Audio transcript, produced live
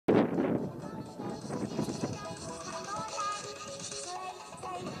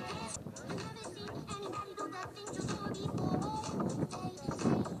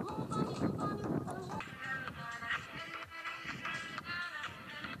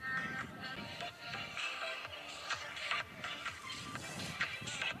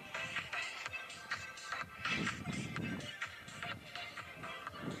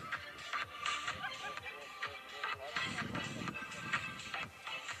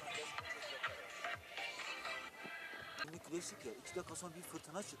değişik ya. 2 dakika sonra bir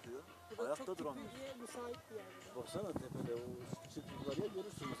fırtına çıkıyor. Ayakta duramıyorsun. Müsait bir yer. Baksana tepede o çiftlikleri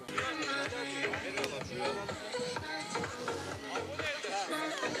görürsünüz.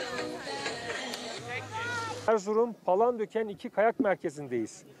 Erzurum Palandöken Kayak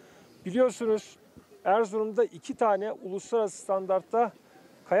Merkezi'ndeyiz. Biliyorsunuz Erzurum'da 2 tane uluslararası standartta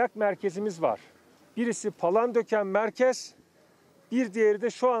kayak merkezimiz var. Birisi Palandöken Merkez, bir diğeri de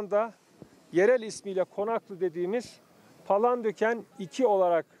şu anda yerel ismiyle Konaklı dediğimiz Palandöken 2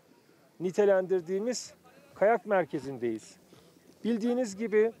 olarak nitelendirdiğimiz kayak merkezindeyiz. Bildiğiniz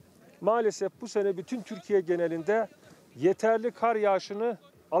gibi maalesef bu sene bütün Türkiye genelinde yeterli kar yağışını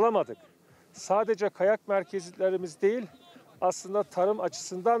alamadık. Sadece kayak merkezlerimiz değil, aslında tarım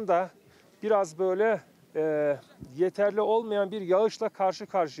açısından da biraz böyle yeterli olmayan bir yağışla karşı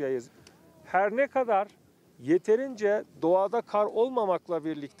karşıyayız. Her ne kadar yeterince doğada kar olmamakla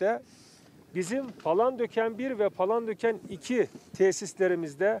birlikte bizim Palandöken 1 ve Palandöken 2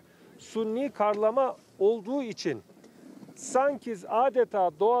 tesislerimizde sunni karlama olduğu için sanki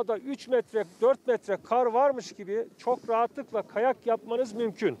adeta doğada 3 metre 4 metre kar varmış gibi çok rahatlıkla kayak yapmanız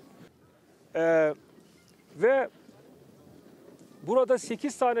mümkün. Ve burada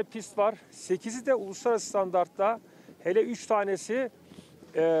 8 tane pist var. 8'i de uluslararası standartta. Hele 3 tanesi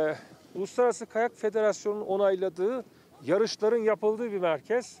Uluslararası Kayak Federasyonu'nun onayladığı yarışların yapıldığı bir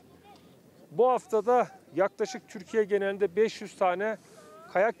merkez. Bu haftada yaklaşık Türkiye genelinde 500 tane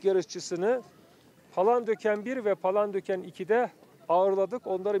kayak yarışçısını Palandöken 1 ve Palandöken 2'de ağırladık.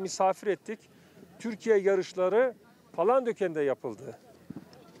 Onları misafir ettik. Türkiye yarışları Palandöken'de yapıldı.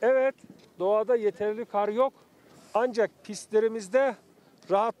 Evet, doğada yeterli kar yok. Ancak pistlerimizde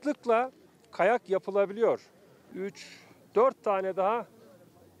rahatlıkla kayak yapılabiliyor. 3-4 tane daha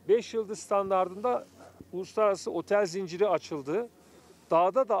 5 yıldız standardında uluslararası otel zinciri açıldı.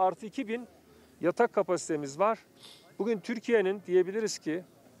 Dağda da artı 2000 yatak kapasitemiz var. Bugün Türkiye'nin diyebiliriz ki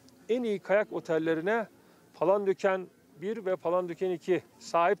en iyi kayak otellerine Palandöken 1 ve Palandöken 2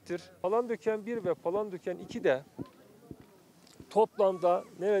 sahiptir. Palandöken 1 ve Palandöken 2'de toplamda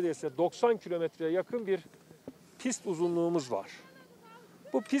neredeyse 90 kilometreye yakın bir pist uzunluğumuz var.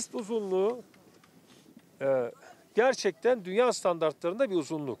 Bu pist uzunluğu gerçekten dünya standartlarında bir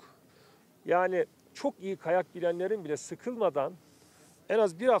uzunluk. Yani çok iyi kayak bilenlerin bile sıkılmadan en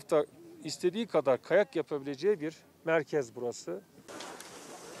az bir hafta istediği kadar kayak yapabileceği bir merkez burası.